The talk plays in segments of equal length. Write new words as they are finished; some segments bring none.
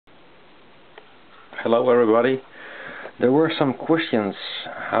Hello everybody. There were some questions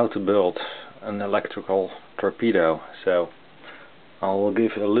how to build an electrical torpedo, so I will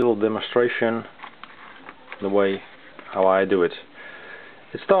give a little demonstration the way how I do it.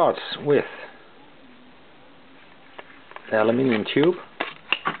 It starts with the aluminium tube.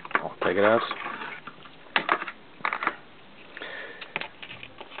 I'll take it out.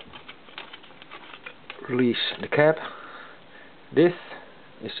 Release the cap. This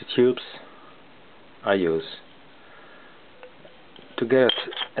is the tubes I use. To get it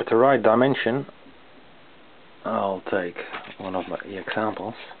at the right dimension, I'll take one of my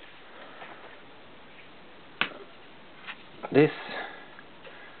examples. This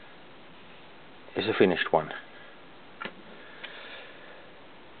is a finished one.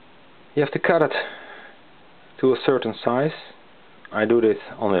 You have to cut it to a certain size. I do this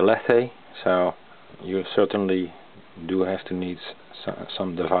on a lathe, so you certainly do have to need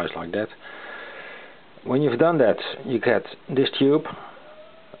some device like that. When you've done that, you get this tube,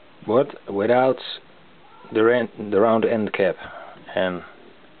 but without the round end cap. And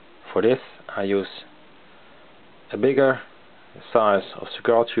for this, I use a bigger size of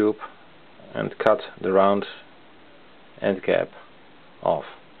cigar tube and cut the round end cap off.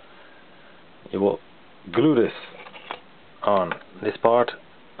 You will glue this on this part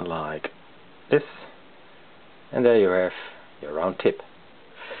like this, and there you have your round tip.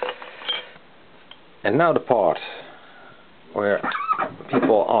 And now the part where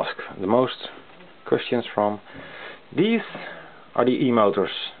people ask the most questions from. These are the E-motors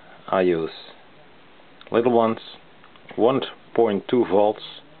I use. Little ones, 1.2 volts,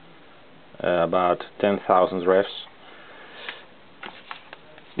 about 10,000 revs.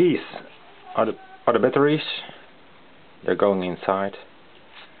 These are the batteries. They're going inside.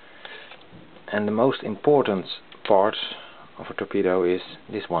 And the most important part of a torpedo is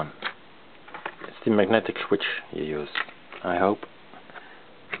this one. It's the magnetic switch you use. I hope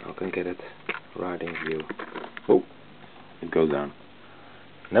I can get it right in view. Oh, it goes down.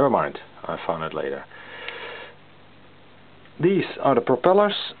 Never mind, I found it later. These are the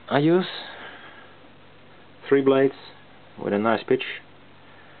propellers I use. 3 blades with a nice pitch.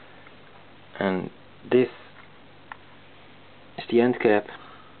 And this is the end cap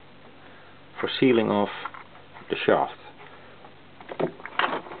for sealing off the shaft.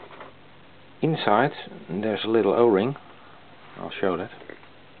 Inside there's a little O-ring. I'll show that.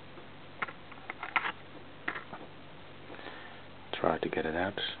 Try to get it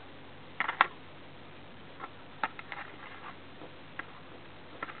out.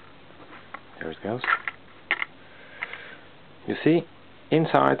 There it goes. You see,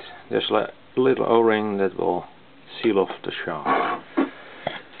 inside there's a little O-ring that will seal off the shaft.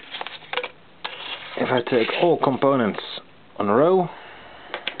 If I take all components on a row,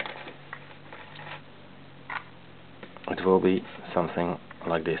 it will be something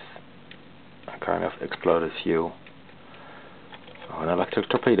like this. A kind of exploded view of an electric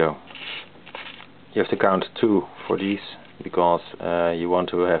torpedo. You have to count 2 for these because you want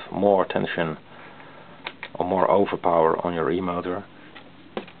to have more tension or more overpower on your E-motor.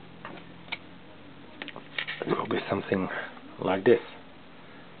 It will be something like this.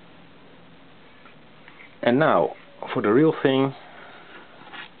 And now for the real thing.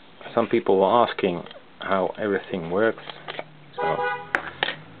 Some people were asking how everything works. So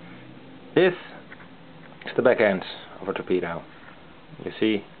this is the back end of a torpedo. You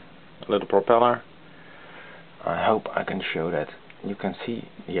see a little propeller. I hope I can show that. You can see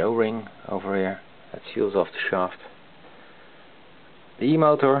the O-ring over here that seals off the shaft. The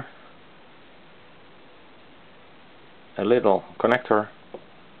E-motor, a little connector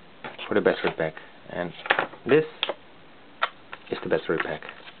for the battery pack, and this is the battery pack.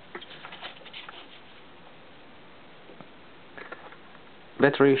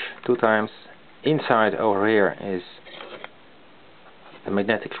 Batteries 2 times. Inside over here is the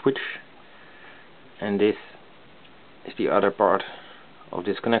magnetic switch, and this is the other part of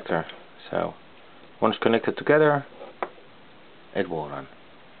this connector. So once connected together, it will run.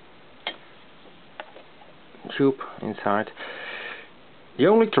 Tube inside. The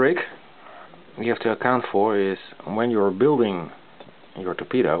only trick you have to account for is when you're building your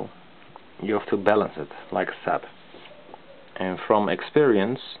torpedo, you have to balance it like a sap. And from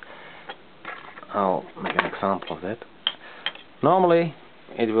experience, I'll make an example of that. Normally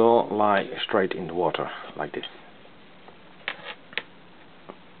it will lie straight in the water like this.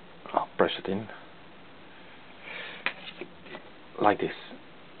 I'll press it in like this.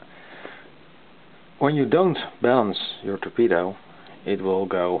 When you don't balance your torpedo, it will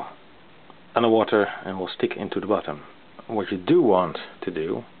go underwater and will stick into the bottom. What you do want to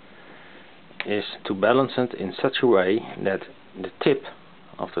do is to balance it in such a way that the tip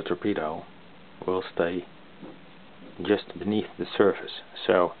of the torpedo will stay just beneath the surface.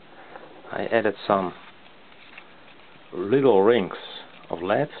 So I added some little rings of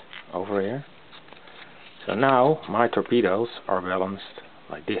lead over here. So now my torpedoes are balanced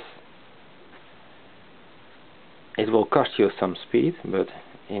like this. It will cost you some speed, but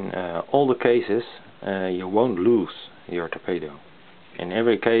in all the cases you won't lose your torpedo. In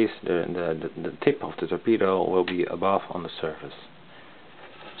every case the tip of the torpedo will be above on the surface.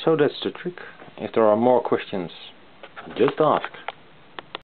 So that's the trick. If there are more questions, just ask.